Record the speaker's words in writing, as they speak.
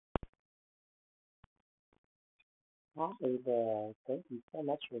Hi there. Thank you so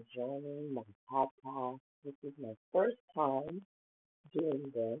much for joining my podcast. This is my first time doing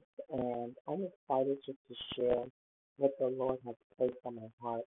this, and I'm excited just to share what the Lord has placed on my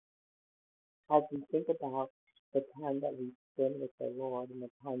heart. As we think about the time that we spend with the Lord and the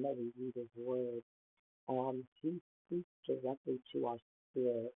time that we read His Word, He speaks directly to our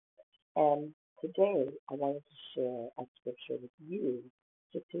spirit. And today, I wanted to share a scripture with you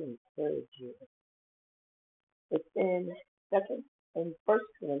just to encourage you. It's in second in First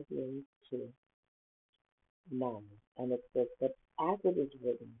Corinthians 2:9, and it says, "But as it is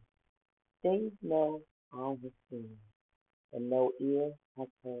written, things no eye has seen, and no ear has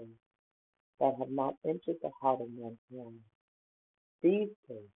heard, that have not entered the heart of mankind. These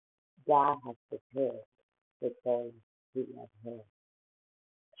things God has prepared for those who love Him."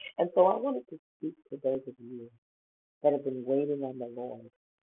 And so I wanted to speak to those of you that have been waiting on the Lord,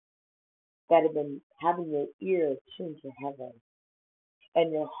 that have been having your ears tuned to heaven,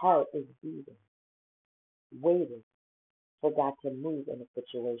 and your heart is beating, waiting for God to move in a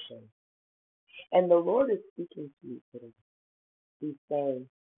situation. And the Lord is speaking to you today. He's saying,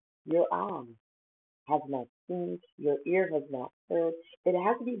 your eye has not seen, your ear has not heard, it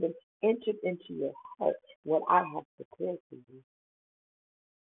hasn't even entered into your heart what I have prepared for you.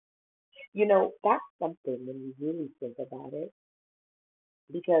 You know, that's something when you really think about it,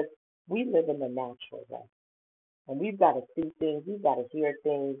 because we live in the natural way. And we've got to see things, we've got to hear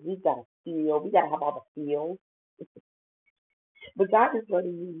things, we've got to feel, we got to have all the feels. But God is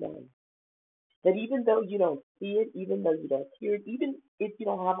letting you know that even though you don't see it, even though you don't hear it, even if you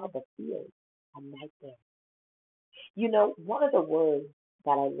don't have all the feels, I'm right there. You know, one of the words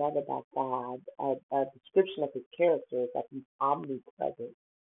that I love about God, a description of his character is that he's omnipresent.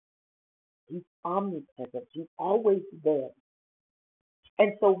 He's omnipresent. He's always there.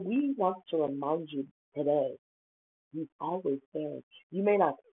 And so we want to remind you today, he's always there. You may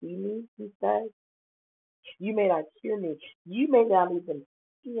not see me, he says. You may not hear me. You may not even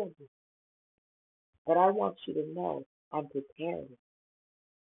feel me. But I want you to know I'm preparing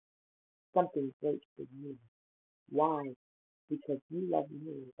something great for you. Why? Because you love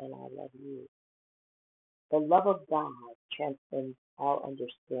me and I love you. The love of God transcends all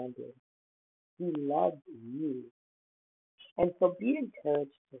understanding. He loves you. And so be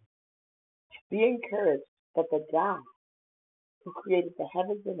encouraged. Be encouraged that the God who created the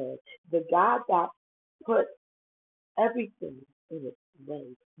heavens and earth, the God that put everything in its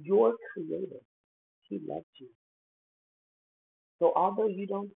way, your creator, he loves you. So although you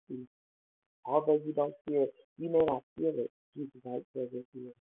don't see, although you don't hear it, you may not feel it, he's right there with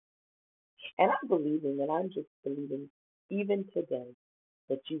you. And I'm believing, and I'm just believing even today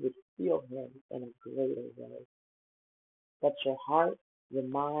that you would feel him in a greater way. That your heart, your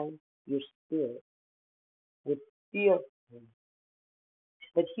mind, your spirit would feel him.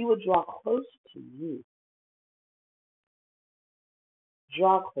 That he would draw close to you,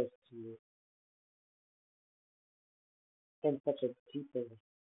 draw close to you in such a deeper way.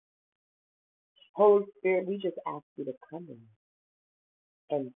 Holy Spirit, we just ask you to come in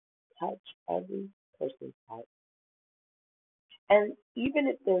and touch every person's heart. And even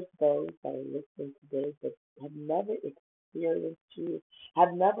if there's those that are listening today that have never experienced you,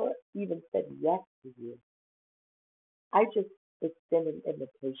 have never even said yes to you, I just extend an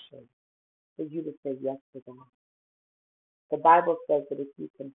invitation for you to say yes to God. The Bible says that if you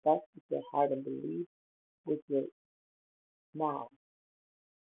confess with your heart and believe with your mouth,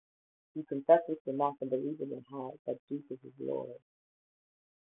 you confess with your mouth and believe in your heart that Jesus is Lord,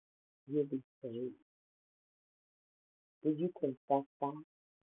 you'll be saved. Will you confess that?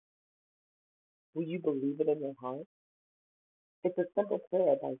 Will you believe it in your heart? It's a simple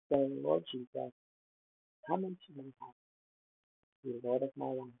prayer by saying, Lord Jesus, come into my heart, be Lord of my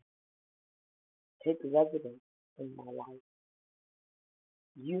life. Take residence in my life.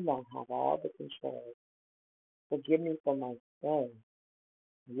 You now have all the control. Forgive me for my sins.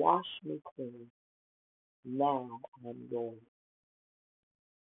 Wash me clean. Now I am yours.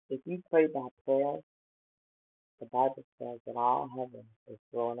 If you pray that prayer, the Bible says that all heaven is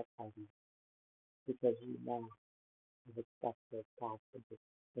throwing a party because you now have accepted God's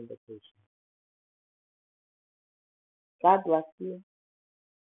invitation. God bless you,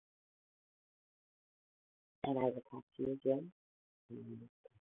 and I will talk to you again.